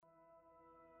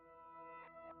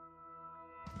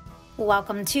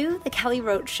Welcome to The Kelly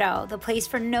Roach Show, the place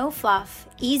for no fluff,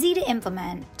 easy to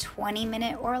implement,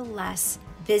 20-minute or less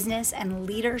business and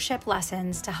leadership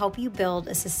lessons to help you build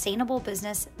a sustainable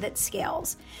business that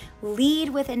scales. Lead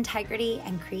with integrity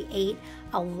and create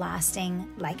a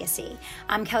lasting legacy.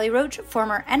 I'm Kelly Roach,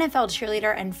 former NFL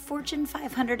cheerleader and Fortune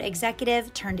 500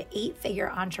 executive turned 8-figure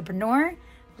entrepreneur.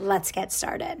 Let's get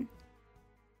started.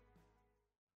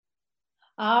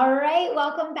 All right,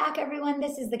 welcome back, everyone.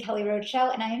 This is the Kelly Roach Show,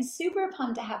 and I am super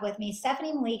pumped to have with me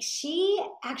Stephynie Malik. She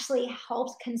actually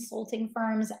helps consulting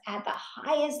firms at the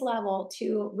highest level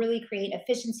to really create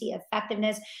efficiency,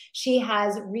 effectiveness. She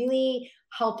has really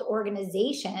helped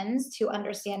organizations to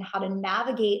understand how to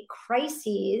navigate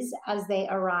crises as they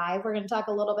arrive. We're going to talk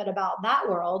a little bit about that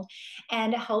world,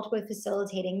 and helped with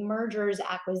facilitating mergers,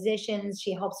 acquisitions.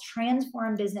 She helps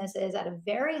transform businesses at a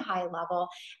very high level.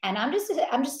 And I'm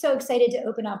just so excited to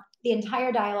open up the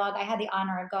entire dialogue. I had the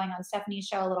honor of going on Stephynie's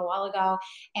show a little while ago,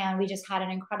 and we just had an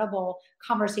incredible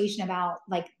conversation about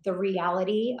like the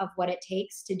reality of what it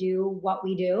takes to do what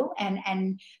we do,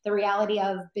 and the reality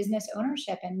of business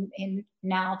ownership in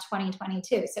now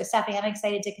 2022. So Stephynie, I'm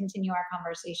excited to continue our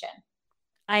conversation.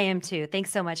 I am too.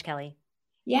 Thanks so much, Kelly.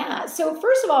 Yeah. So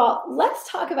first of all, let's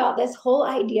talk about this whole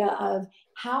idea of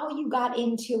how you got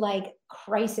into like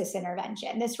crisis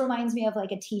intervention. This reminds me of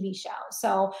like a TV show.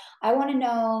 So I want to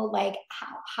know, like,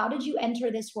 how did you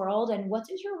enter this world, and what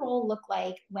does your role look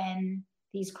like when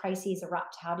these crises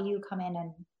erupt? How do you come in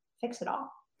and fix it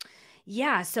all?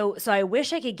 Yeah. So I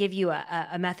wish I could give you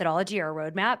a methodology or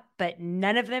a roadmap, but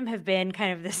none of them have been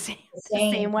kind of the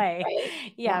same way. Right?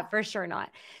 Yeah, for sure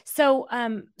not. So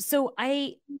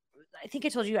I think I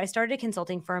told you I started a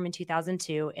consulting firm in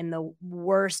 2002 in the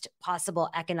worst possible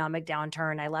economic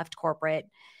downturn. I left corporate,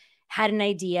 had an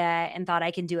idea and thought I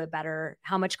can do it better.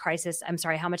 How much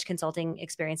consulting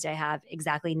experience do I have?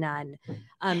 Exactly none.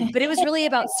 But it was really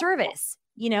about service,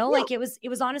 like it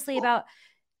was honestly about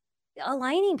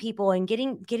aligning people and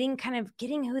getting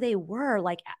who they were,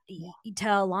 like, to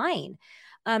align.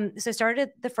 So I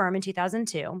started the firm in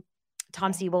 2002.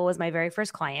 Tom Siebel was my very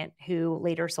first client, who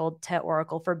later sold to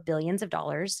Oracle for billions of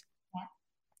dollars.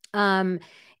 And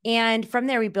from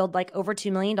there we built like over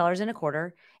 $2 million in a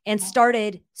quarter and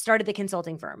started the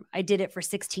consulting firm. I did it for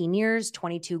 16 years,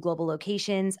 22 global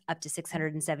locations, up to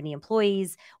 670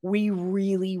 employees. We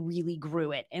really, really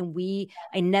grew it. And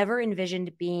I never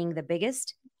envisioned being the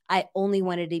biggest. I only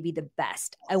wanted to be the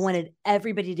best. I wanted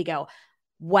everybody to go,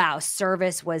 wow,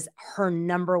 service was her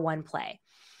number one play.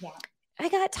 Yeah. I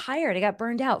got tired. I got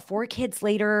burned out. 4 kids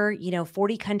later,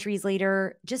 40 countries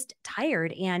later, just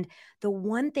tired. And the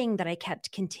one thing that I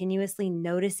kept continuously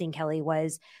noticing, Kelly,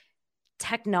 was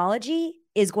technology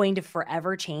is going to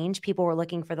forever change. People were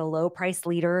looking for the low price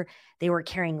leader. They were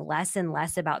caring less and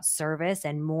less about service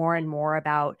and more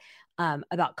about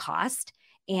cost.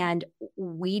 And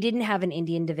we didn't have an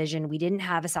Indian division. We didn't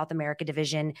have a South America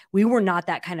division. We were not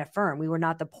that kind of firm. We were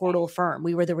not the portal firm.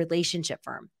 We were the relationship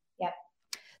firm. Yep.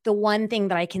 The one thing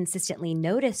that I consistently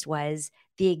noticed was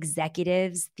the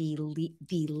executives, the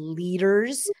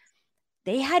leaders,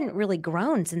 they hadn't really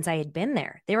grown since I had been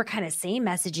there. They were kind of same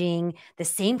messaging, the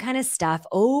same kind of stuff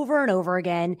over and over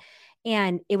again.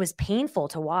 And it was painful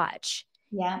to watch.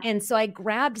 Yeah. And so I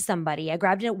grabbed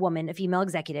a woman, a female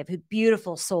executive, who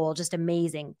beautiful soul, just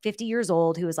amazing, 50 years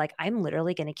old, who was like, I'm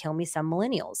literally going to kill me some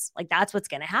millennials. Like, that's what's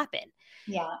going to happen.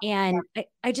 Yeah. And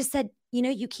I just said,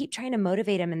 you keep trying to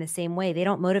motivate them in the same way. They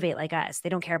don't motivate like us. They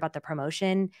don't care about the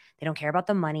promotion. They don't care about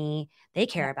the money. They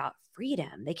care about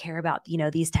freedom. They care about,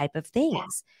 these type of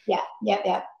things.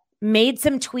 Yeah. Made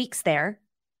some tweaks there.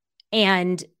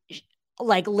 And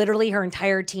like literally her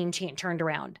entire team turned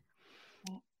around.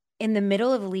 In the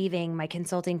middle of leaving my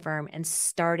consulting firm and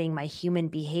starting my human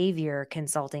behavior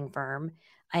consulting firm,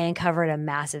 I uncovered a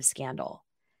massive scandal.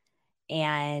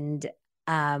 And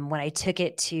when I took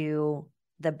it to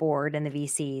the board and the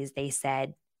VCs, they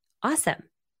said, awesome,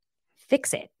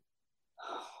 fix it.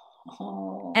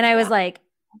 And I was like,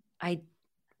 and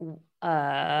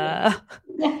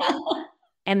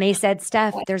they said,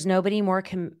 Steph, there's nobody more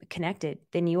connected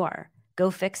than you are. Go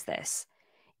fix this.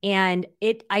 And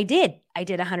I did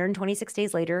 126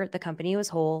 days later, the company was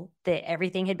whole, that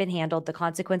everything had been handled. The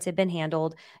consequence had been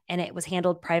handled, and it was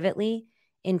handled privately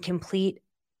in complete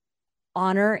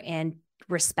honor and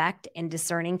respect and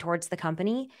discerning towards the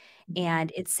company.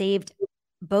 And it saved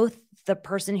both the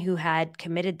person who had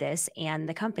committed this and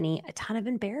the company a ton of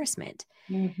embarrassment.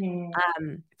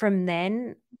 Mm-hmm. From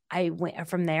there, I went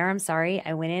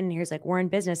in and he was like, we're in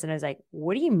business. And I was like,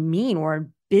 what do you mean we're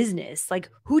in business?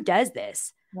 Like, who does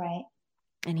this? Right.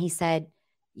 And he said,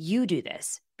 you do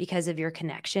this because of your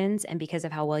connections and because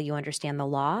of how well you understand the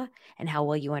law and how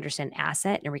well you understand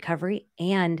asset and recovery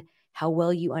and how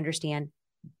well you understand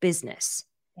business.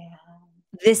 Yeah.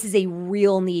 This is a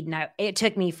real need. Now it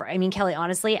took me Kelly,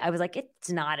 honestly, I was like, it's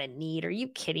not a need. Are you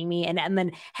kidding me? And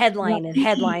then headline and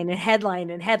headline and headline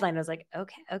and headline. I was like,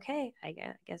 okay. I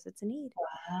guess it's a need.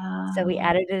 Wow. So we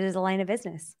added it as a line of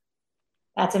business.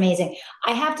 That's amazing.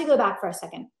 I have to go back for a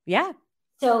second. Yeah.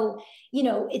 So,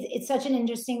 it's such an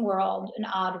interesting world, an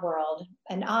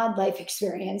odd life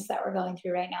experience that we're going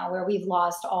through right now, where we've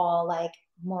lost all like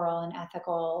moral and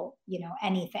ethical,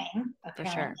 anything apparently. For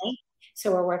sure.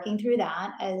 So we're working through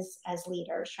that as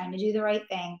leaders, trying to do the right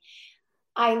thing.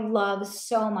 I love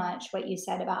so much what you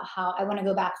said about how, I want to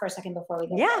go back for a second before we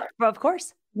go forward. Of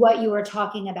course. What you were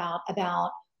talking about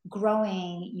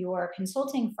growing your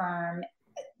consulting firm,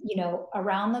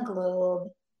 around the globe,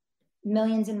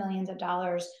 millions and millions of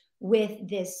dollars with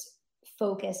this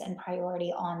focus and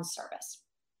priority on service.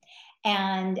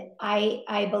 And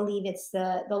I believe it's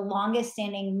the longest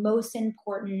standing, most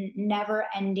important, never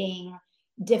ending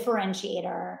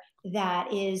differentiator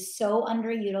that is so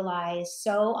underutilized,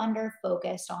 so under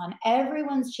focused on.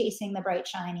 Everyone's chasing the bright,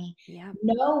 shiny. Yeah.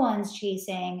 No one's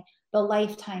chasing the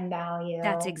lifetime value.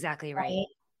 That's exactly right.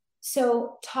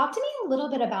 So talk to me a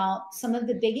little bit about some of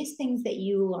the biggest things that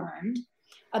you learned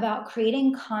about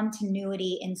creating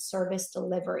continuity in service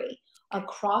delivery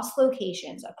across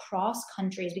locations, across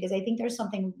countries, because I think there's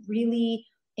something really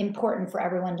important for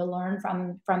everyone to learn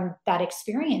from that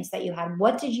experience that you had.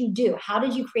 What did you do? How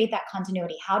did you create that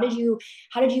continuity? How did you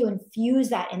infuse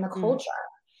that in the culture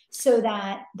so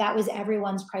that was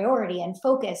everyone's priority and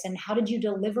focus? And how did you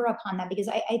deliver upon that? Because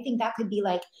I think that could be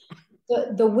like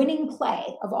the winning play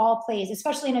of all plays,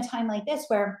 especially in a time like this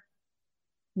where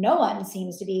no one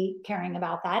seems to be caring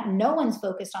about that. No one's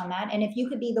focused on that. And if you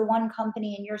could be the one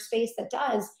company in your space that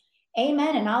does,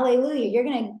 amen and hallelujah, you're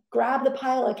going to grab the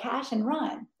pile of cash and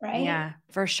run, right? Yeah,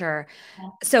 for sure. Yeah.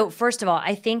 So first of all,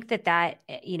 I think that I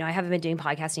haven't been doing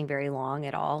podcasting very long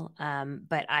at all.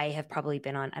 But I have probably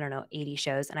been on, 80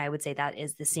 shows. And I would say that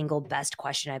is the single best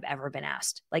question I've ever been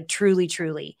asked. Like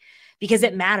truly, because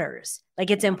it matters. Like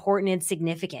it's important and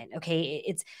significant.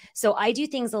 Okay. So I do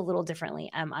things a little differently.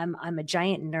 I'm a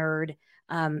giant nerd.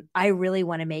 I really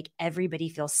want to make everybody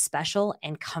feel special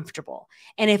and comfortable.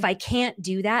 And if I can't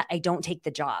do that, I don't take the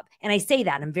job. And I say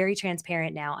that I'm very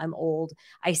transparent now. I'm old.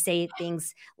 I say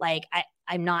things like,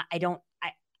 I'm not the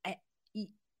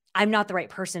right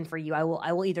person for you. I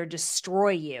will either destroy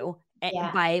you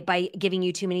by giving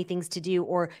you too many things to do,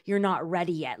 or you're not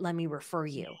ready yet. Let me refer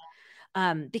you.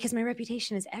 Because my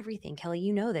reputation is everything. Kelly,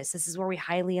 you know this. This is where we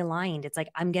highly aligned. It's like,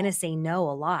 I'm going to say no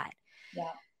a lot.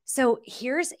 Yeah. So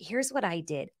here's what I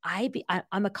did.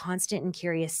 I'm a constant and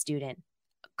curious student.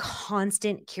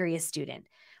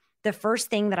 The first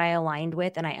thing that I aligned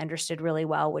with and I understood really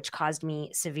well, which caused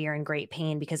me severe and great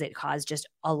pain because it caused just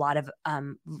a lot of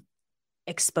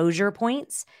exposure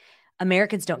points.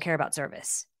 Americans don't care about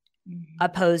service,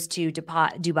 opposed to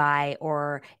Dubai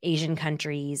or Asian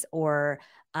countries or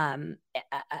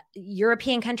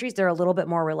European countries. They're a little bit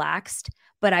more relaxed,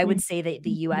 but I would say that the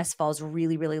US falls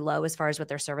really, really low as far as what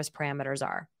their service parameters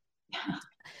are.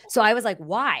 So I was like,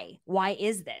 why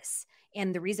is this?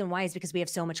 And the reason why is because we have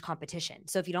so much competition.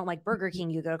 So if you don't like Burger King,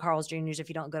 you go to Carl's Jr.'s. If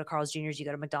you don't go to Carl's Jr.'s, you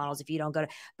go to McDonald's. If you don't go to,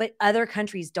 but other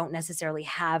countries don't necessarily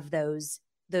have those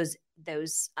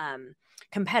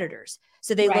competitors.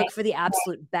 So they look for the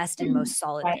absolute best and most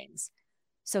solid things.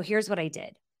 So here's what I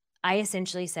did. I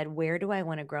essentially said, where do I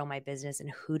want to grow my business and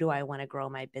who do I want to grow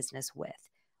my business with?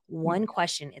 One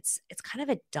question, it's kind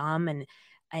of a dumb and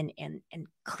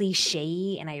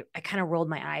cliche. And I kind of rolled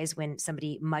my eyes when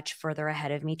somebody much further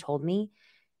ahead of me told me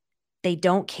they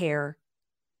don't care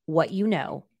what you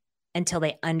know until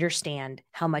they understand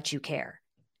how much you care.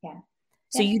 Yeah.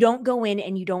 So you don't go in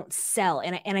and you don't sell.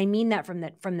 And I mean that from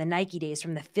the Nike days,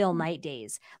 from the Phil Knight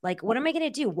days. Like, what am I going to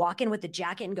do? Walk in with the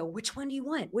jacket and go, which one do you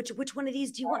want? Which one of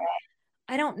these do you want?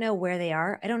 I don't know where they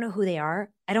are. I don't know who they are.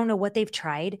 I don't know what they've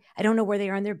tried. I don't know where they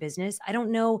are in their business. I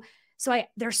don't know. So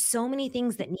there's so many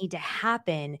things that need to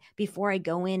happen before I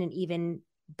go in and even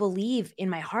believe in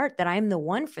my heart that I'm the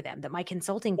one for them, that my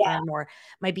consulting firm or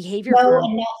my behavior firm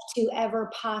enough to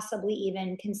ever possibly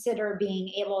even consider being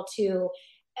able to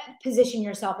position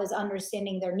yourself as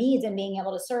understanding their needs and being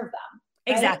able to serve them.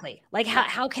 Right? Exactly. Like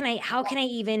how can I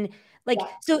even like,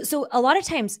 so a lot of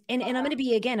times, and I'm going to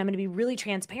be really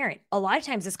transparent. A lot of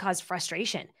times this caused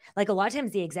frustration. Like a lot of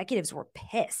times the executives were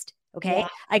pissed. Okay. Yeah.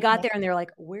 I got there and they're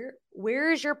like,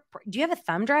 where's your, do you have a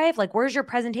thumb drive? Like, where's your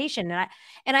presentation? And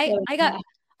I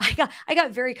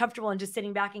got very comfortable and just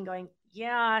sitting back and going,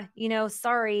 yeah,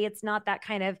 sorry, it's not that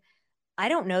kind of, I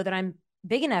don't know that I'm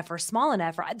big enough or small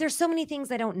enough, or there's so many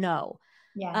things I don't know.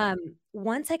 Yeah.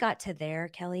 Once I got to there,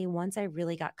 Kelly, once I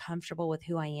really got comfortable with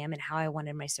who I am and how I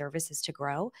wanted my services to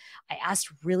grow, I asked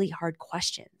really hard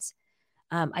questions.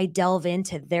 I delve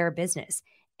into their business.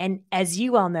 And as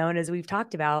you all know, and as we've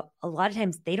talked about, a lot of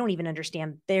times they don't even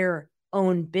understand their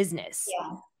own business.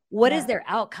 Yeah. What is their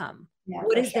outcome? Yeah,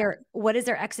 What is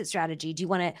their exit strategy? Do you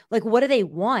want to, like, what do they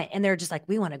want? And they're just like,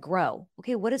 we want to grow.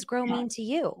 Okay. What does grow mean to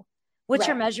you? What's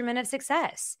your measurement of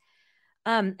success?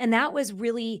 And that was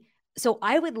really, so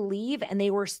I would leave and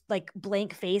they were like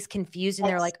blank face, confused. And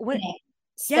they're like, what?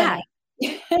 Spinning.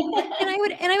 Yeah. and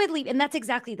I would leave. And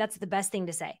that's the best thing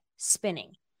to say,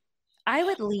 spinning. I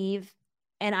would leave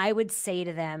and I would say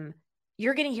to them,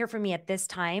 you're going to hear from me at this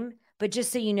time, but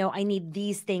just so you know, I need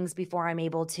these things before I'm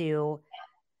able to,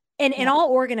 and I'll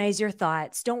organize your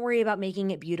thoughts. Don't worry about making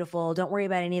it beautiful. Don't worry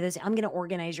about any of this. I'm going to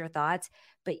organize your thoughts,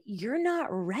 but you're not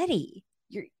ready.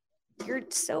 You're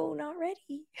so not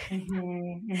ready.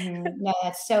 No,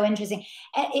 that's so interesting.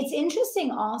 And it's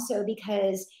interesting also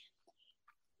because,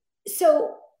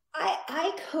 so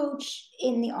I coach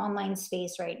in the online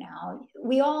space right now.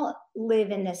 We all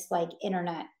live in this like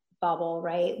internet bubble,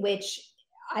 right? Which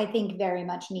I think very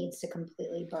much needs to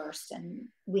completely burst, and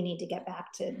we need to get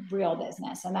back to real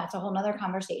business. And that's a whole nother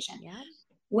conversation. Yeah.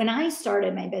 When I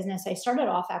started my business, I started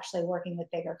off actually working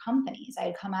with bigger companies. I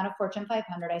had come out of Fortune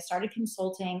 500. I started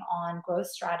consulting on growth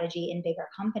strategy in bigger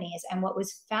companies. And what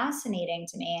was fascinating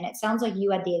to me, and it sounds like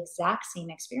you had the exact same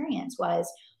experience, was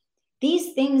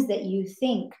these things that you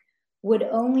think would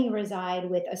only reside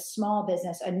with a small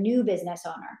business, a new business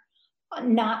owner,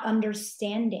 not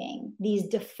understanding these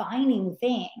defining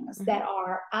things that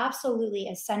are absolutely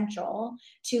essential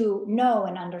to know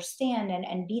and understand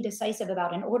and be decisive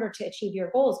about in order to achieve your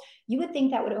goals. You would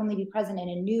think that would only be present in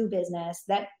a new business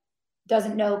that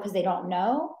doesn't know because they don't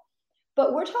know.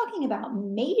 But we're talking about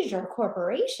major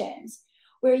corporations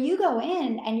where you go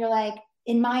in and you're like,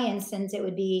 in my instance, it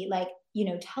would be like,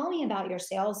 tell me about your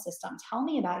sales system. Tell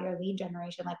me about your lead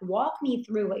generation. Like, walk me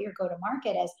through what your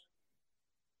go-to-market is.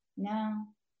 No.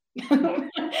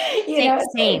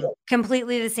 Same,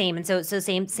 completely the same. And so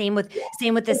same with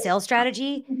the sales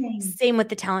strategy, same with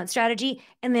the talent strategy.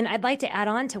 And then I'd like to add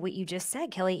on to what you just said,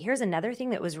 Kelly. Here's another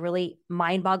thing that was really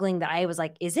mind-boggling that I was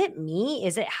like, is it me?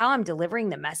 Is it how I'm delivering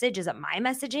the message? Is it my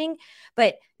messaging?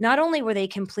 But not only were they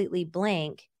completely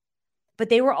blank, but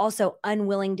they were also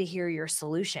unwilling to hear your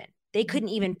solution. They couldn't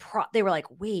even they were like,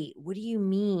 wait, what do you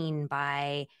mean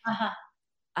by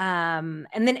and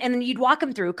then you'd walk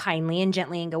them through kindly and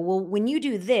gently and go, well, when you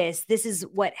do this, this is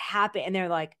what happened. And they're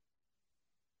like,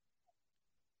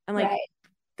 I'm like,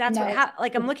 that's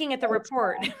what I'm looking at the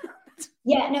report.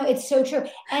 Yeah, no, it's so true.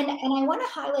 And I want to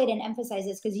highlight and emphasize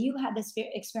this because you had this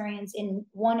experience in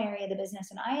one area of the business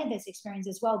and I had this experience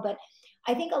as well. But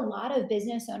I think a lot of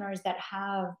business owners that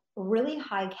have really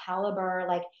high caliber,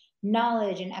 like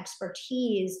knowledge and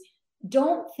expertise,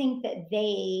 don't think that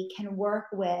they can work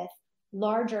with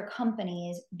larger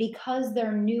companies because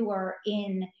they're newer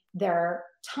in their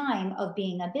time of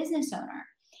being a business owner.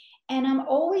 And I'm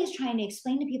always trying to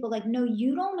explain to people like, no,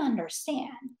 you don't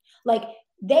understand. Like,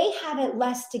 they have it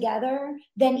less together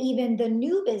than even the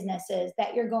new businesses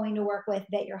that you're going to work with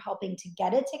that you're helping to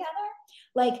get it together.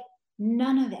 Like,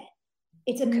 none of it.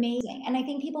 It's amazing. And I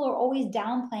think people are always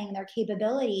downplaying their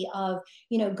capability of,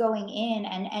 going in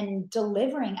and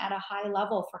delivering at a high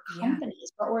level for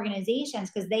companies, for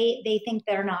organizations, because they think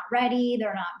they're not ready,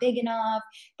 they're not big enough,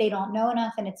 they don't know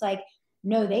enough. And it's like,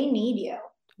 no, they need you.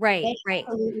 Right. They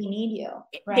absolutely need you.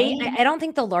 Right. I don't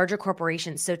think the larger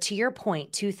corporations. So to your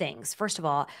point, two things. First of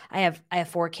all, I have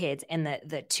 4 kids and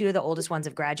the 2 of the oldest ones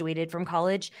have graduated from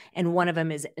college and one of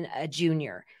them is a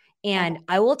junior. And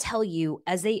I will tell you,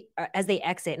 as they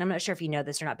exit, and I'm not sure if you know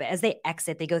this or not, but as they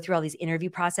exit, they go through all these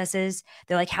interview processes.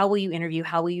 They're like, how will you interview?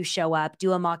 How will you show up?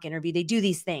 Do a mock interview. They do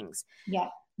these things. Yeah.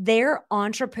 Their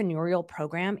entrepreneurial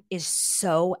program is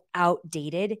so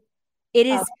outdated. It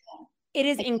is.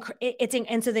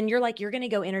 And so then you're like, you're going to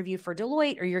go interview for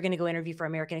Deloitte or you're going to go interview for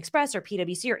American Express or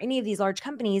PwC or any of these large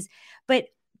companies, but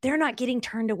they're not getting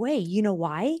turned away. You know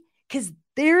why? Because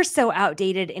they're so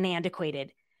outdated and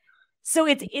antiquated. So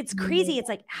it's crazy. It's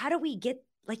like, how do we get,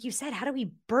 like you said, how do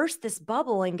we burst this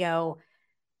bubble and go?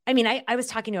 I mean, I was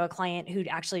talking to a client who'd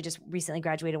actually just recently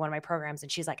graduated one of my programs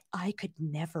and she's like, I could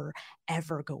never,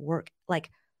 ever go work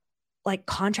like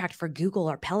contract for Google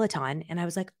or Peloton. And I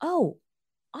was like, oh,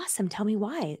 awesome. Tell me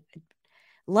why. I'd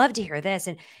love to hear this.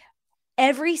 And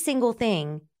every single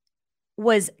thing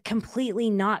was completely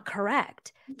not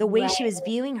correct. The way she was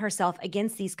viewing herself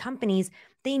against these companies,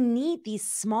 they need these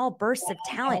small bursts of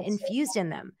talent infused in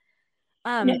them.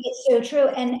 No, it's so true.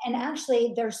 And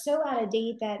actually they're so out of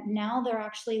date that now they're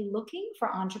actually looking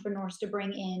for entrepreneurs to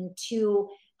bring in to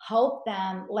help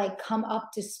them like come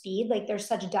up to speed. Like they're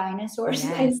such dinosaurs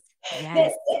Yes. and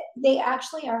that Yes. they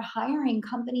actually are hiring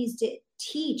companies to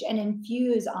teach and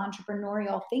infuse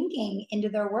entrepreneurial thinking into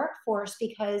their workforce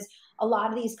because a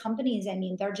lot of these companies, I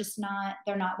mean, they're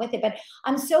not with it. But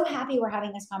I'm so happy we're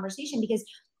having this conversation because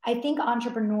I think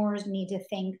entrepreneurs need to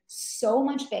think so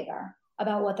much bigger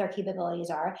about what their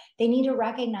capabilities are. They need to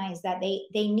recognize that they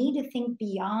need to think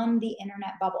beyond the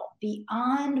internet bubble,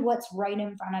 beyond what's right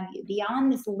in front of you,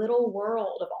 beyond this little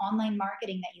world of online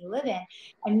marketing that you live in,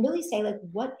 and really say, like,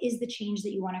 what is the change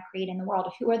that you want to create in the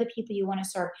world? Who are the people you want to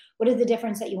serve? What is the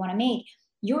difference that you want to make?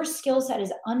 Your skill set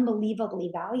is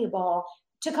unbelievably valuable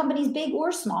to companies big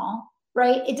or small,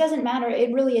 right? It doesn't matter.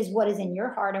 It really is what is in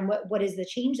your heart and what is the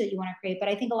change that you want to create. But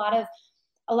I think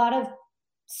a lot of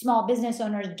small business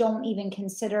owners don't even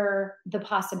consider the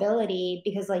possibility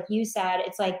because like you said,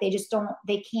 it's like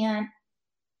they can't,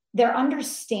 their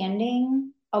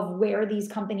understanding of where these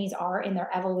companies are in their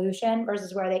evolution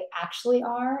versus where they actually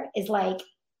are is like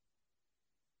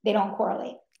they don't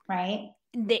correlate, right?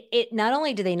 Not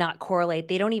only do they not correlate,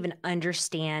 they don't even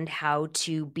understand how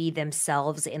to be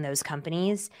themselves in those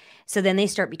companies. So then they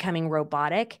start becoming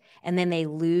robotic, and then they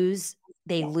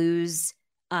Yeah. lose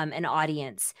an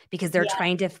audience because they're Yeah.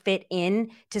 trying to fit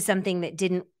in to something that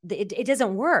it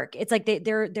doesn't work. It's like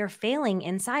they're failing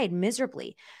inside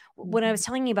miserably. When I was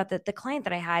telling you about the client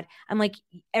that I had, I'm like,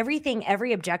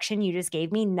 every objection you just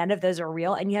gave me, none of those are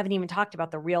real, and you haven't even talked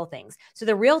about the real things. So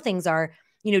the real things are,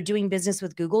 doing business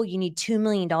with Google, you need $2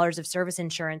 million of service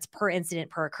insurance per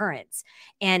incident per occurrence.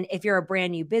 And if you're a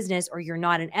brand new business or you're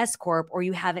not an S Corp or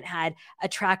you haven't had a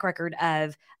track record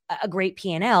of a great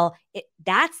P&L,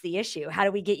 that's the issue. How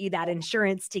do we get you that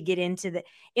insurance to get into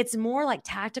it's more like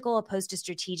tactical opposed to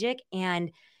strategic.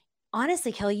 And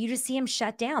honestly, Kelly, you just see them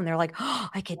shut down. They're like, oh,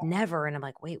 I could never. And I'm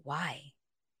like, wait, why?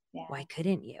 Yeah. Why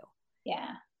couldn't you?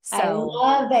 Yeah. I So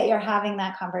love that you're having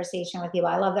that conversation with you.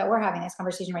 I love that we're having this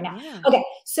conversation right now. yeah. Okay.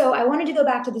 So I wanted to go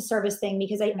back to the service thing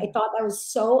because I thought that was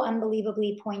so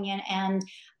unbelievably poignant. And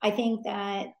I think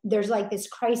that there's like this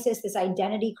crisis, this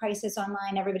identity crisis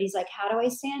online. Everybody's like, how do I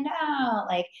stand out?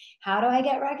 Like, how do I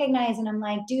get recognized? And I'm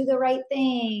like, do the right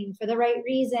thing for the right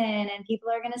reason. And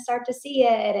people are going to start to see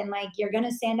it. And like, you're going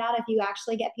to stand out if you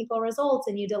actually get people results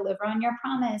and you deliver on your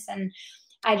promise. And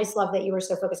I just love that you were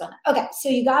so focused on it. Okay, so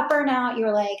you got burnout. You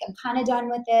were like, I'm kind of done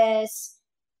with this.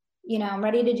 I'm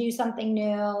ready to do something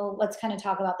new. Let's kind of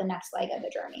talk about the next leg of the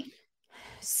journey.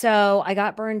 So I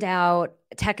got burned out.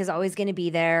 Tech is always going to be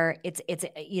there. It's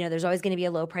there's always going to be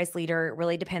a low price leader. It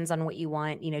really depends on what you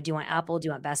want. Do you want Apple? Do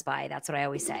you want Best Buy? That's what I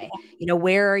always say.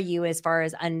 Where are you as far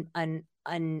as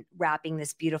unwrapping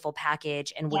this beautiful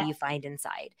package, and what do you find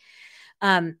inside?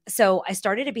 So I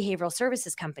started a behavioral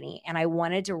services company, and I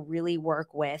wanted to really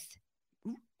work with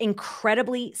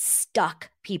incredibly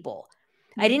stuck people.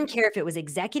 I didn't care if it was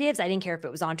executives. I didn't care if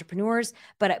it was entrepreneurs,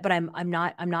 but I'm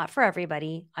not for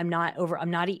everybody. I'm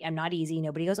not easy.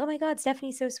 Nobody goes, oh my God,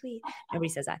 Stephanie's so sweet. Nobody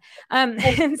says that.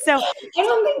 And so I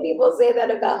don't think people say that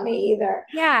about me either.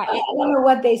 Yeah. I don't know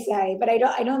what they say, but I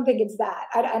don't think it's that.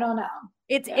 I don't know.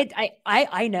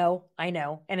 I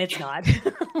know, and it's not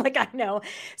like, I know.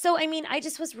 So, I mean,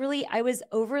 I was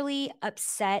overly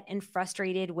upset and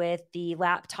frustrated with the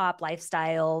laptop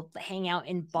lifestyle, hang out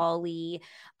in Bali,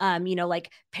 like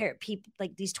people,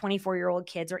 like these 24-year-old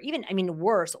kids, or even, I mean,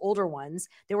 worse, older ones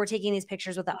that were taking these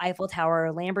pictures with the Eiffel Tower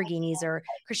or Lamborghinis or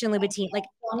Christian Louboutin. Like,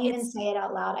 don't even say it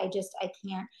out loud. I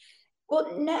can't.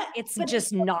 Well, no, it's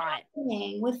just not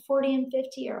with 40 and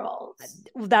 50-year-olds.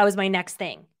 That was my next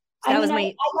thing. So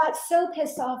I got so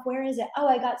pissed off. Where is it? Oh,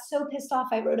 I got so pissed off.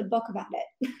 I wrote a book about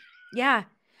it. Yeah.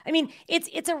 I mean,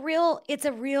 it's a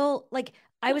real, like,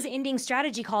 I was ending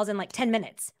strategy calls in like 10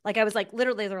 minutes. Like, I was like,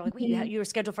 literally, they're like, wait, you were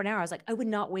scheduled for an hour. I was like, I would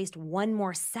not waste one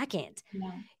more second.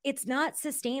 No. It's not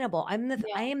sustainable. I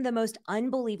am the most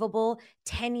unbelievable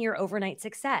 10-year overnight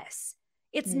success.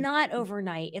 It's not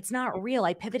overnight. It's not real.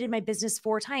 I pivoted my business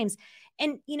 4 times.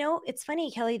 And, it's funny,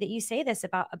 Kelly, that you say this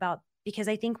about, because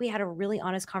I think we had a really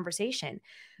honest conversation.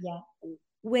 Yeah.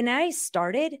 When I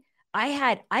started,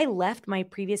 I left my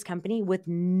previous company with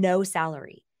no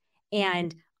salary,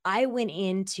 and I went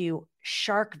into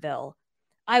Sharkville.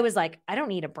 I was like, I don't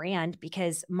need a brand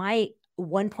because my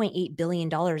 $1.8 billion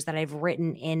that I've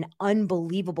written in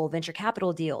unbelievable venture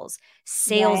capital deals,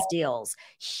 sales deals,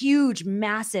 huge,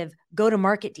 massive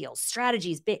go-to-market deals,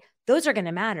 strategies, those are going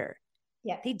to matter.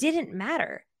 Yeah. They didn't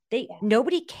matter.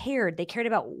 Nobody cared. They cared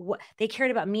about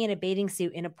me in a bathing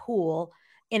suit in a pool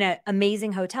in an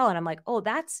amazing hotel. And I'm like, oh,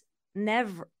 that's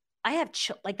never, I have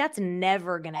like, that's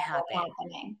never going to happen.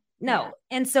 Happening. No. Yeah.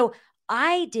 And so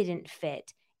I didn't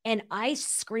fit. And I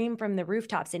scream from the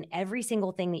rooftops in every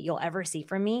single thing that you'll ever see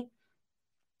from me.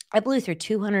 I blew through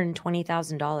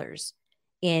 $220,000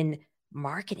 in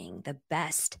marketing, the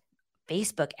best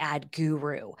Facebook ad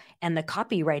guru and the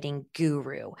copywriting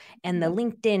guru and the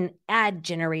LinkedIn ad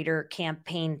generator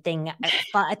campaign thing.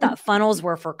 I thought funnels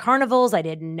were for carnivals. I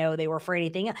didn't know they were for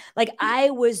anything. Like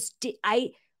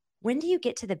when do you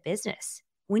get to the business?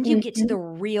 When do you get to the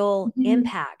real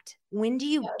impact? When do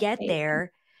you get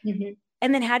there?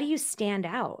 And then how do you stand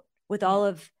out with all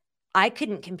of, I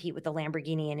couldn't compete with a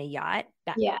Lamborghini and a yacht.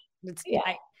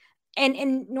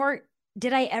 And nor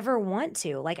did I ever want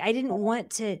to. Like, I didn't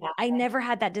want to, I never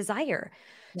had that desire.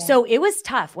 Yeah. So it was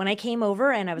tough when I came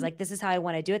over and I was like, this is how I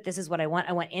want to do it. This is what I want.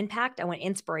 I want impact. I want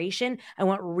inspiration. I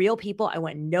want real people. I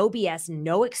want no BS,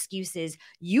 no excuses.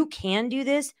 You can do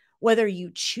this. Whether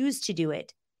you choose to do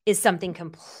it is something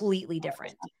completely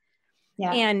different.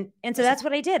 Yeah. And so that's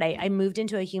what I did. I moved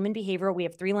into a human behavioral. We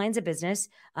have 3 lines of business.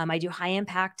 I do high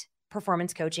impact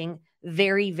performance coaching,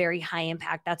 very, very high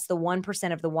impact. That's the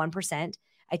 1% of the 1%.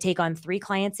 I take on 3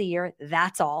 clients a year.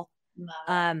 That's all.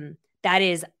 That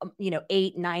is,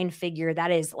 8, 9 figure. That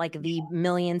is like the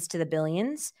millions to the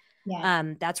billions.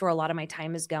 Yeah. That's where a lot of my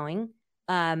time is going.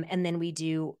 And then we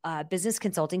do business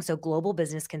consulting. So global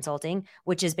business consulting,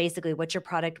 which is basically what's your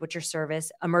product, what's your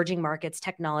service, emerging markets,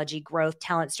 technology, growth,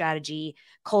 talent strategy,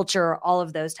 culture, all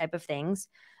of those type of things.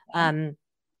 And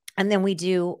then we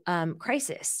do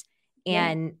crisis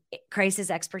and crisis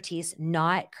expertise,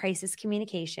 not crisis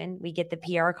communication. We get the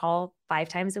PR call 5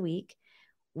 times a week.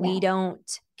 We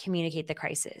don't communicate the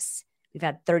crisis. We've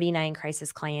had 39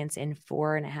 crisis clients in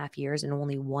 4.5 years, and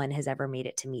only 1 has ever made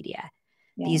it to media.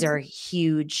 These are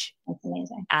huge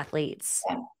athletes,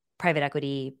 private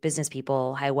equity, business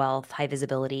people, high wealth, high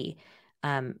visibility.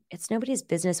 It's nobody's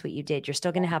business what you did. You're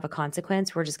still going to have a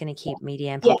consequence. We're just going to keep media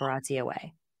and paparazzi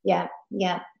away. Yeah.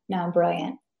 Yeah. No,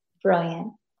 brilliant.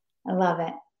 Brilliant. I love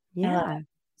it. Yeah. I love it.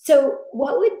 So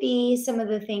what would be some of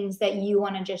the things that you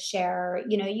want to just share?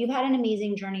 You've had an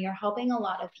amazing journey. You're helping a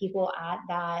lot of people at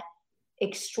that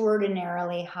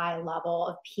extraordinarily high level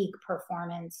of peak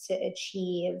performance to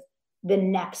achieve the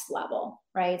next level,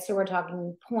 right? So we're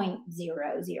talking 0.000,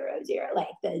 like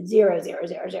the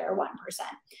 0.0001%.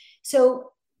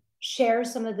 So share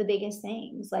some of the biggest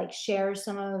things, like share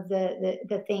some of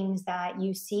the things that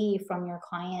you see from your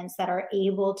clients that are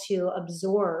able to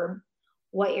absorb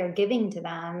what you're giving to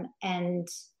them and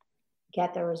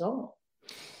get the result.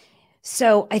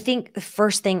 So I think the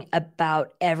first thing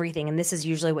about everything, and this is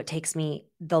usually what takes me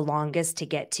the longest to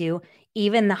get to,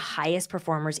 even the highest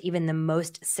performers, even the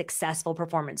most successful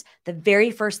performers, the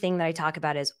very first thing that I talk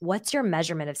about is, what's your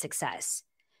measurement of success?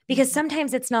 Because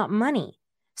sometimes it's not money.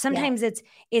 Sometimes it's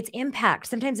impact.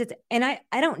 Sometimes it's, and I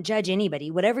don't judge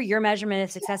anybody. Whatever your measurement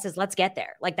of success is, let's get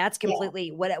there. Like, that's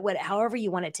completely what however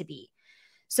you want it to be.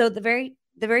 So the very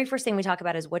first thing we talk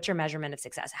about is, what's your measurement of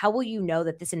success? How will you know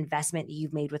that this investment that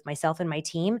you've made with myself and my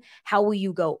team, how will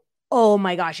you go, oh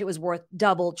my gosh, it was worth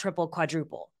double, triple,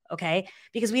 quadruple? Okay.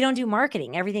 Because we don't do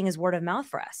marketing. Everything is word of mouth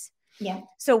for us. Yeah.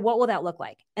 So what will that look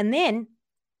like? And then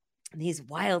these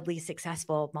wildly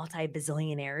successful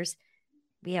multi-bazillionaires,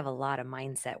 we have a lot of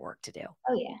mindset work to do.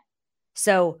 Oh yeah.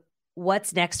 So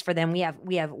what's next for them? We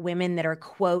have women that are,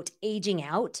 quote, aging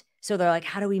out. So they're like,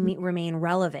 how do we remain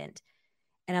relevant?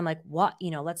 And I'm like, what,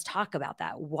 let's talk about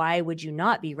that. Why would you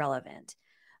not be relevant?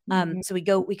 So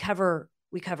we cover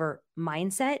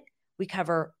mindset. We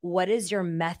cover, what is your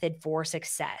method for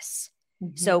success?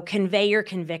 So convey your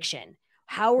conviction.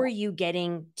 How are you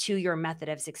getting to your method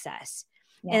of success?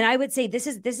 Yeah. And I would say this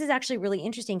is actually really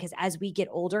interesting, because as we get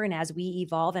older and as we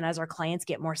evolve and as our clients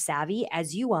get more savvy,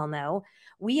 as you well know,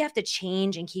 we have to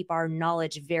change and keep our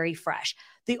knowledge very fresh.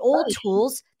 The old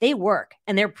tools, they work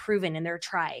and they're proven and they're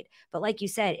tried. But like you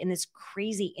said, in this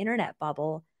crazy internet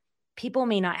bubble, people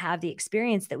may not have the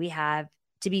experience that we have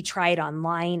to be tried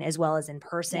online as well as in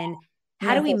person. Yeah.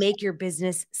 How do we make your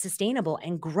business sustainable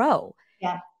and grow?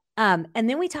 Yeah. And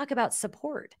then we talk about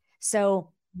support. So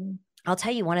I'll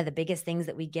tell you, one of the biggest things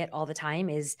that we get all the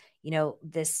time is,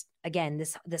 this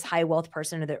high wealth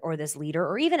person or this leader,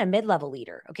 or even a mid-level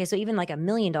leader. Okay. So even like $1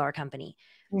 million company,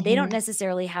 they don't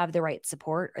necessarily have the right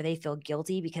support, or they feel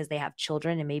guilty because they have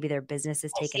children and maybe their business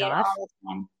is taken off.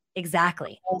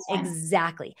 Exactly.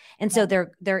 And so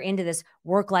they're into this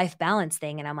work-life balance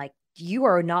thing. And I'm like, you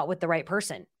are not with the right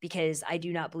person, because I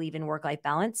do not believe in work-life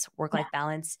balance. Work-life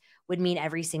balance would mean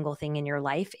every single thing in your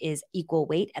life is equal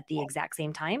weight at the exact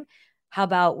same time. How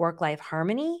about work-life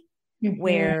harmony,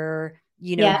 where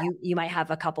You know, you might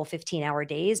have a couple 15-hour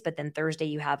days, but then Thursday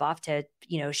you have off to,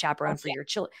 you know, chaperone for your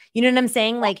children. You know what I'm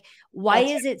saying? Like, why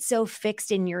is it so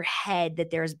fixed in your head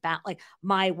that there's like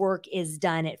my work is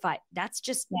done at 5? That's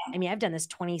just, I mean, I've done this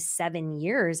 27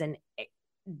 years and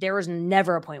there was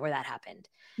never a point where that happened.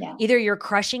 Yeah. Either you're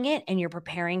crushing it and you're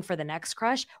preparing for the next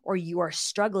crush, or you are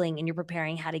struggling and you're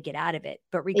preparing how to get out of it.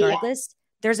 But regardless,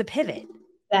 there's a pivot.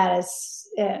 That is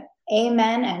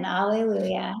amen and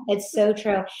alleluia. It's so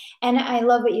true. And I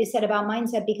love what you said about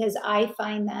mindset, because I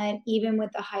find that even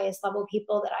with the highest level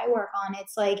people that I work on,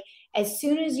 it's like, as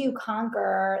soon as you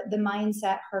conquer the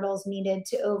mindset hurdles needed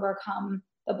to overcome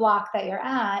the block that you're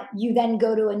at, you then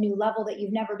go to a new level that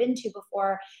you've never been to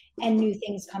before, and new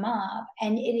things come up.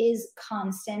 And it is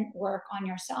constant work on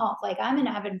yourself. Like, I'm an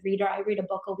avid reader. I read a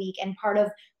book a week. And part of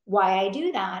why I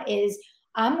do that is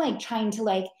I'm like trying to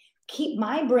like keep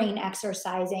my brain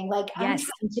exercising. Like, I'm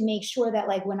trying to make sure that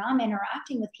like when I'm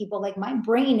interacting with people, like my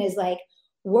brain is like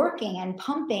working and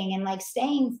pumping and like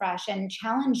staying fresh and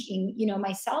challenging, you know,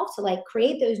 myself to like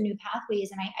create those new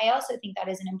pathways. And I also think that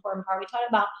is an important part. We talked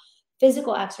about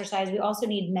physical exercise. We also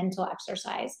need mental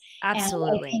exercise.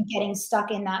 Absolutely. And I think getting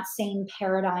stuck in that same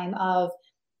paradigm of,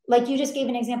 like you just gave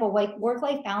an example, like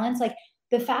work-life balance, like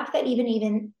the fact that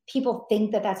even people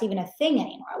think that that's even a thing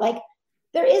anymore. Like,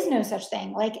 there is no such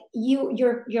thing. Like,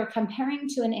 you're comparing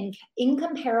to an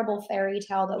incomparable fairy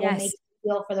tale that will make you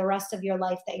feel for the rest of your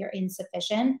life that you're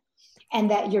insufficient and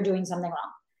that you're doing something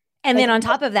wrong. And like, then on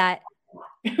top of that,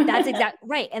 that's exactly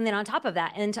right. And then on top of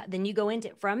that, and then you go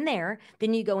into from there,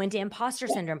 then you go into imposter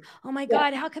syndrome. Oh my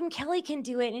God, how come Kelly can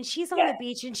do it? And she's on the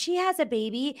beach and she has a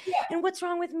baby. And what's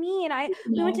wrong with me? And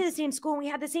we went to the same school and we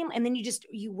had the same. And then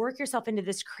you work yourself into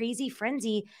this crazy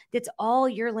frenzy that's all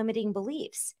your limiting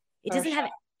beliefs. It doesn't have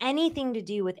anything to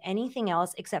do with anything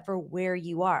else except for where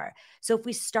you are. So if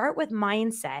we start with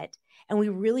mindset and we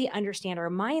really understand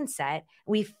our mindset,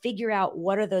 we figure out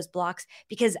what are those blocks.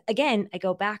 Because again, I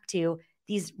go back to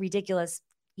these ridiculous,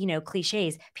 you know,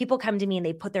 cliches. People come to me and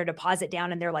they put their deposit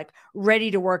down and they're like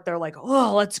ready to work. They're like,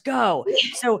 oh, let's go.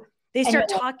 So they start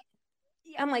talking.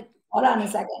 I'm like, hold on a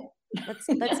second.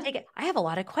 Let's take it. I have a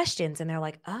lot of questions. And they're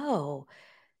like, oh,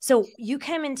 so you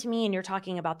come into me and you're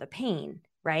talking about the pain,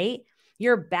 right?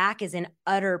 Your back is in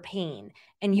utter pain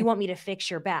and you want me to fix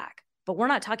your back, but we're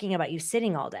not talking about you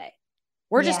sitting all day.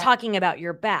 We're just talking about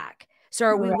your back. So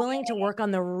are we willing to work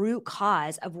on the root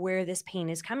cause of where this pain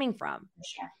is coming from?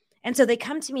 Sure. And so they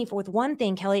come to me with one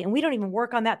thing, Kelly, and we don't even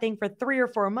work on that thing for 3 or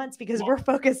 4 months because we're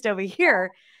focused over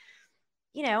here.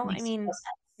 You know, I mean,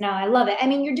 no, I love it. I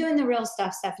mean, you're doing the real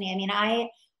stuff, Stephynie. I mean,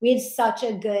 we had such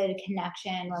a good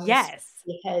connection.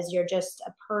 Because you're just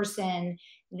a person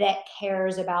that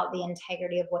cares about the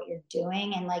integrity of what you're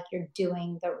doing, and like you're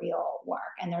doing the real work.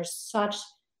 And there's such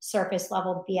surface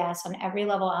level BS on every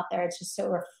level out there. It's just so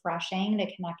refreshing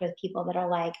to connect with people that are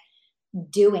like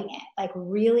doing it, like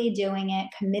really doing it,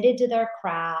 committed to their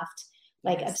craft,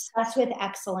 like obsessed with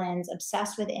excellence,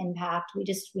 obsessed with impact. We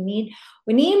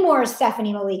need more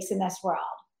Stephynie Maliks in this world,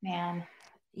 man.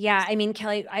 Yeah. I mean,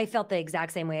 Kelly, I felt the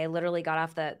exact same way. I literally got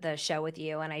off the show with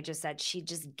you and I just said, she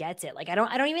just gets it. Like, I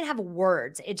don't even have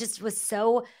words. It just was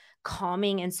so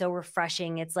calming and so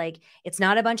refreshing. It's like, it's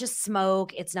not a bunch of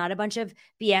smoke. It's not a bunch of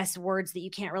BS words that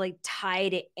you can't really tie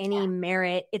to any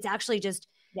merit. It's actually just,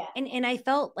 and I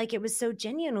felt like it was so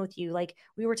genuine with you. Like,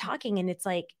 we were talking and it's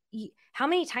like, how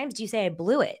many times do you say I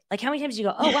blew it? Like, how many times do you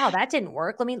go, oh, wow, that didn't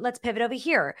work. Let's pivot over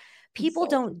here. People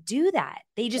don't do that.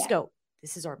 They just go,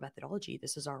 this is our methodology.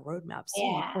 This is our roadmap.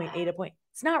 See, point A to point.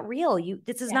 It's not real.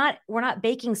 This is not, we're not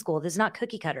baking school. This is not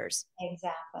cookie cutters.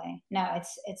 Exactly. No,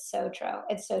 it's so true.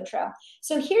 It's so true.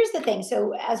 So here's the thing.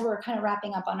 So as we're kind of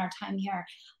wrapping up on our time here,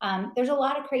 there's a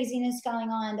lot of craziness going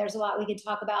on. There's a lot we could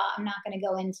talk about. I'm not going to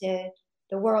go into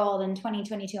the world in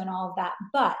 2022 and all of that.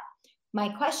 But my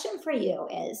question for you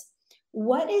is,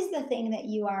 what is the thing that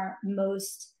you are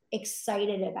most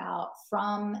excited about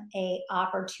from a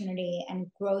opportunity and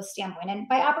growth standpoint? And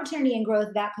by opportunity and growth,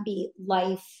 that could be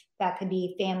life, that could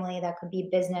be family, that could be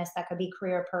business, that could be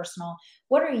career, personal.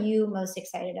 What are you most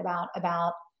excited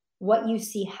about what you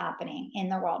see happening in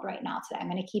the world right now today? I'm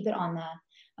going to keep it on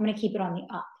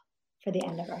the up for the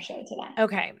end of our show today.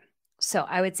 Okay. So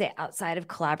I would say, outside of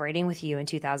collaborating with you in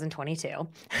 2022,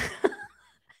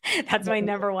 that's my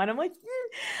number one. I'm like,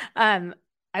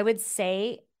 I would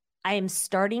say I am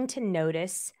starting to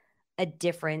notice a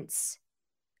difference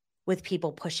with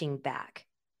people pushing back.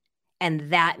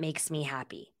 And that makes me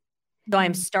happy. So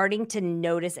I'm starting to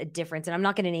notice a difference. And I'm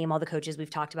not going to name all the coaches.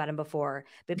 We've talked about them before,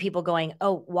 but people going,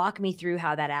 oh, walk me through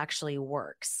how that actually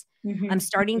works. I'm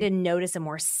starting to notice a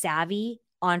more savvy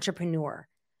entrepreneur.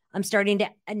 I'm starting to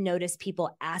notice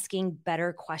people asking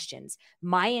better questions.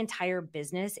 My entire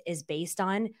business is based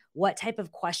on what type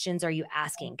of questions are you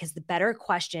asking? Because the better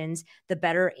questions, the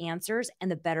better answers, and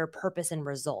the better purpose and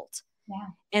result. Yeah.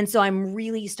 And so I'm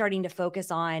really starting to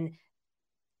focus on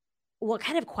what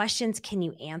kind of questions can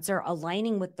you answer,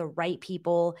 aligning with the right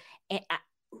people, and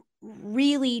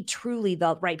really, truly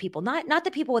the right people, not the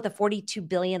people with the 42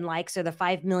 billion likes or the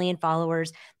 5 million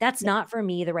followers. That's not for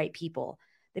me, the right people.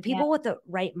 The people with the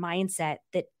right mindset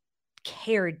that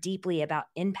care deeply about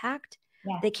impact,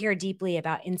 that care deeply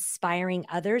about inspiring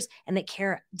others, and that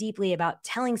care deeply about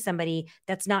telling somebody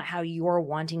that's not how you're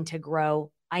wanting to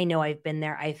grow. I know I've been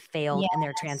there, I've failed, and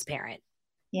they're transparent.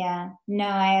 Yeah, no,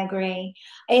 I agree.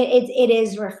 It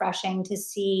is refreshing to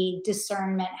see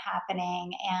discernment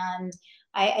happening. And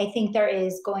I think there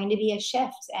is going to be a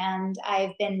shift. And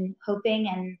I've been hoping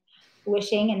and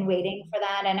wishing and waiting for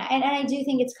that. And I do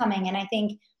think it's coming. And I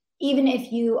think even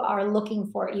if you are looking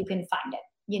for it, you can find it.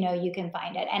 You can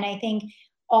find it. And I think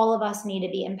all of us need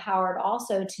to be empowered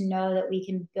also to know that we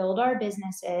can build our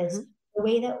businesses the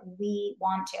way that we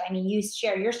want to. I mean, you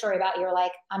share your story about you're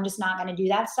like, I'm just not going to do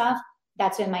that stuff.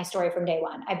 That's been my story from day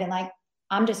one. I've been like,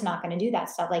 I'm just not going to do that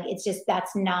stuff. Like, it's just,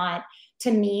 that's not,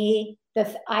 to me,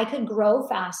 I could grow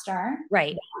faster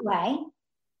that way,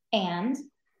 and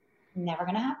never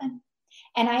going to happen.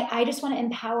 And I just want to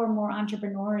empower more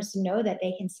entrepreneurs to know that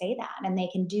they can say that and they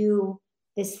can do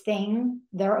this thing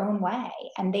their own way.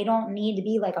 And they don't need to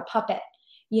be like a puppet,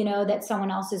 that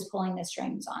someone else is pulling the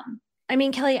strings on. I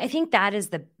mean, Kelly, I think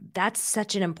that's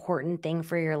such an important thing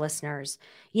for your listeners.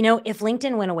 If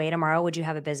LinkedIn went away tomorrow, would you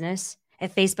have a business?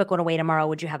 If Facebook went away tomorrow,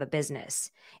 would you have a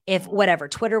business? If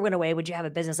Twitter went away, would you have a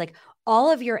business? Like, all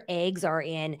of your eggs are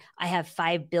in, I have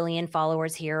 5 billion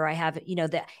followers here. I have,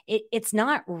 it's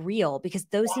not real, because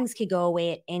those things could go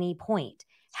away at any point.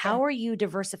 How are you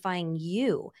diversifying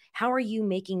you? How are you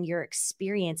making your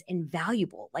experience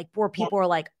invaluable? Like, where people are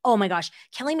like, oh my gosh,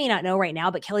 Kelly may not know right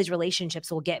now, but Kelly's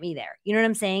relationships will get me there. You know what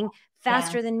I'm saying?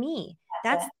 Faster than me.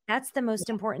 That's the most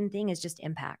important thing, is just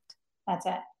impact. That's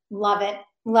it. Love it.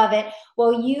 Love it.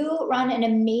 Well, you run an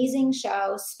amazing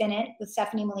show, Spin It, with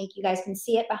Stephynie Malik. You guys can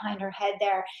see it behind her head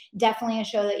there. Definitely a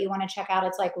show that you want to check out.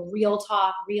 It's like real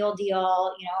talk, real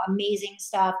deal, amazing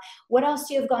stuff. What else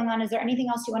do you have going on? Is there anything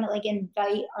else you want to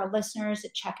invite our listeners to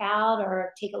check out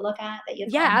or take a look at that you've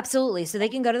done? Absolutely. So they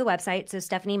can go to the website. So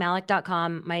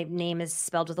stephaniemalik.com. My name is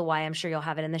spelled with a Y. I'm sure you'll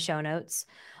have it in the show notes.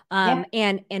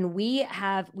 And we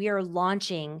are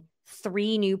launching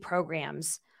 3 new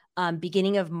programs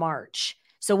beginning of March.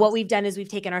 So what we've done is we've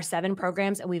taken our 7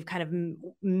 programs and we've kind of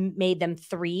made them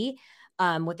 3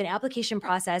 with an application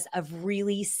process of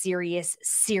really serious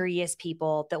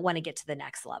people that want to get to the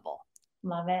next level.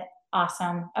 Love it.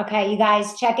 Awesome. Okay, you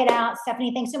guys, check it out.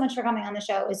 Stephynie, thanks so much for coming on the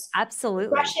show. It was absolutely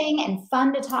refreshing and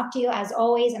fun to talk to you, as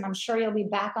always. And I'm sure you'll be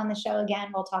back on the show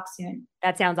again. We'll talk soon.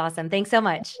 That sounds awesome. Thanks so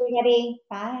much. Everybody.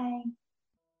 Bye.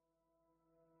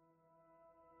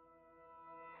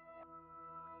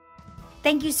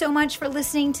 Thank you so much for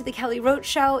listening to The Kelly Roach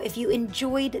Show. If you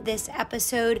enjoyed this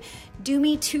episode, do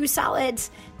me 2 solids.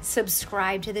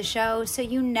 Subscribe to the show so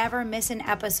you never miss an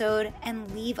episode, and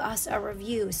leave us a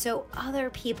review so other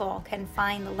people can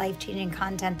find the life-changing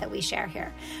content that we share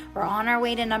here. We're on our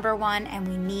way to #1, and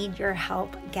we need your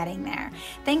help getting there.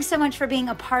 Thanks so much for being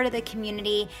a part of the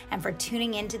community and for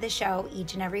tuning into the show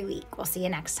each and every week. We'll see you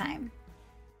next time.